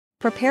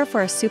Prepare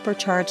for a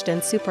supercharged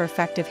and super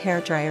effective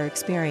hairdryer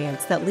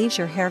experience that leaves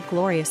your hair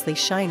gloriously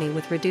shiny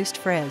with reduced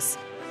frizz.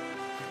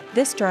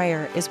 This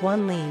dryer is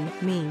one lean,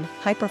 mean,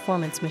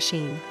 high-performance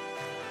machine.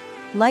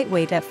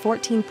 Lightweight at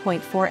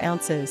 14.4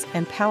 ounces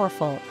and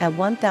powerful at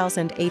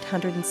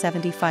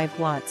 1,875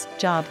 watts,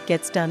 job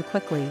gets done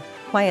quickly,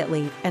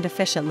 quietly, and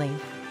efficiently.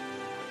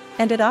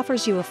 And it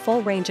offers you a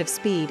full range of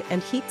speed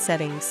and heat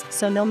settings,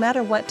 so no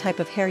matter what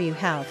type of hair you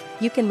have,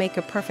 you can make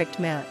a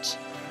perfect match.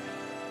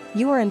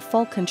 You are in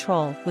full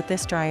control with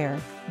this dryer.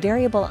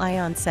 Variable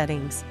ion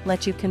settings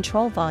let you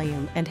control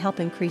volume and help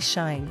increase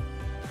shine.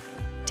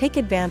 Take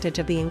advantage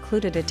of the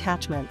included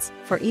attachments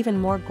for even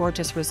more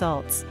gorgeous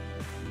results.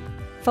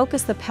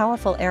 Focus the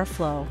powerful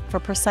airflow for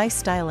precise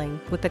styling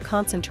with the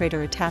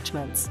concentrator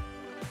attachments.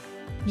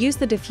 Use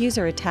the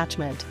diffuser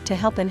attachment to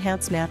help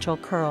enhance natural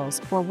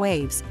curls or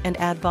waves and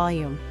add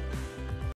volume.